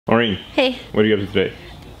Maureen. Hey. What are you up to today?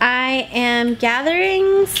 I am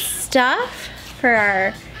gathering stuff for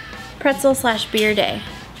our pretzel/beer day.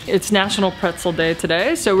 It's National Pretzel Day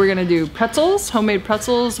today, so we're gonna do pretzels, homemade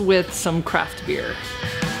pretzels with some craft beer.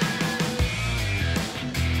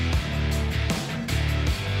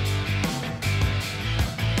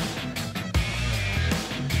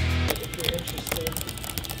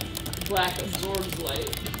 Black absorbs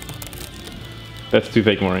light. That's too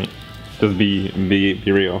fake, Maureen. Just be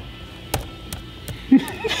real.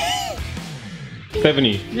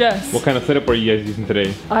 70. Yes. What kind of setup are you guys using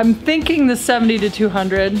today? I'm thinking the 70 to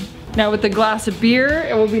 200. Now with the glass of beer,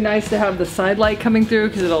 it will be nice to have the side light coming through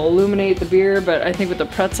because it'll illuminate the beer, but I think with the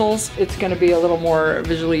pretzels, it's gonna be a little more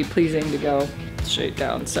visually pleasing to go straight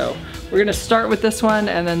down. So we're gonna start with this one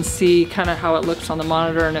and then see kind of how it looks on the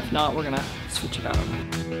monitor, and if not, we're gonna switch it out.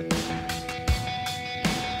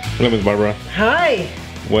 Hello, Miss Barbara. Hi,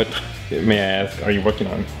 What, may I ask, are you working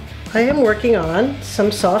on? I am working on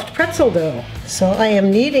some soft pretzel dough. So I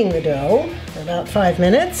am kneading the dough for about 5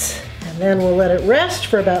 minutes, and then we'll let it rest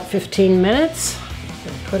for about 15 minutes.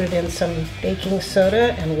 And put it in some baking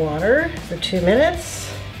soda and water for 2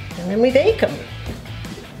 minutes, and then we bake them.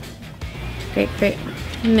 Grapefruit,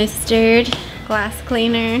 mustard, glass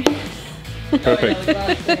cleaner. Perfect.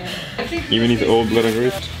 Even these old little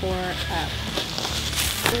grapes?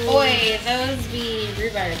 Boy, those be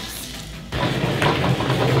rhubarbs.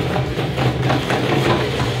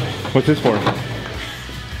 What's this for?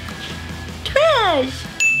 Trash!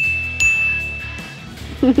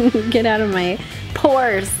 Get out of my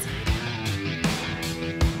pores.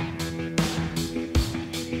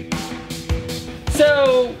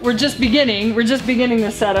 So we're just beginning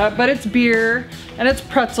the setup, but it's beer and it's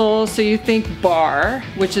pretzels, so you think bar,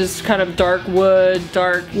 which is kind of dark wood,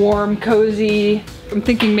 dark, warm, cozy. I'm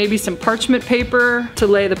thinking maybe some parchment paper to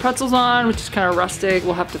lay the pretzels on, which is kind of rustic.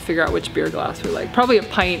 We'll have to figure out which beer glass we like. Probably a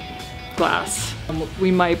pint glass.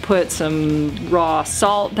 We might put some raw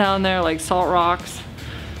salt down there, like salt rocks.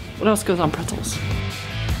 What else goes on pretzels?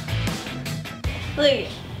 Look.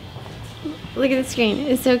 Look at the screen.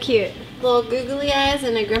 It's so cute. Little googly eyes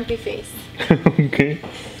and a grumpy face. Okay.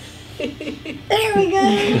 There we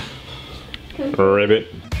go. Ribbit.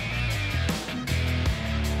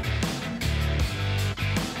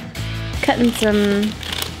 Cutting some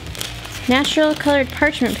natural colored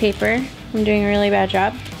parchment paper. I'm doing a really bad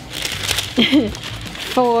job.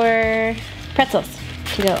 For pretzels.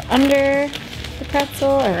 To go under the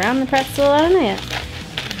pretzel, around the pretzel, I don't know yet.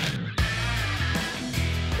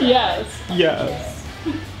 Yes. Yes.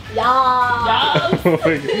 Yes.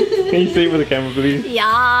 Can you say it for the camera, please?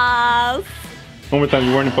 Yes. One more time,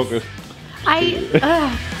 you weren't in focus.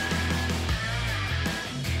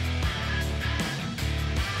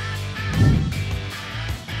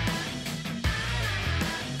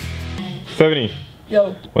 70.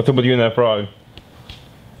 Yo. What's up with you and that frog?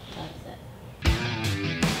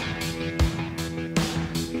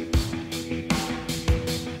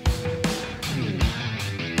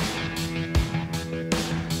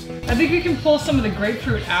 I think we can pull some of the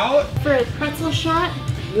grapefruit out. For a pretzel shot,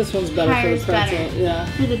 This one's better higher for is the pretzel. better. Yeah.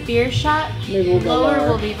 For the beer shot, Maybe we'll go lower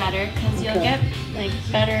lower. will be better because you'll Okay. get like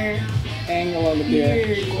better Angle on the beer.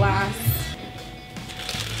 beer glass.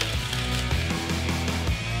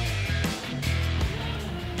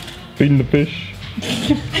 Feeding the fish.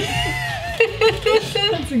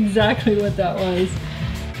 That's exactly what that was.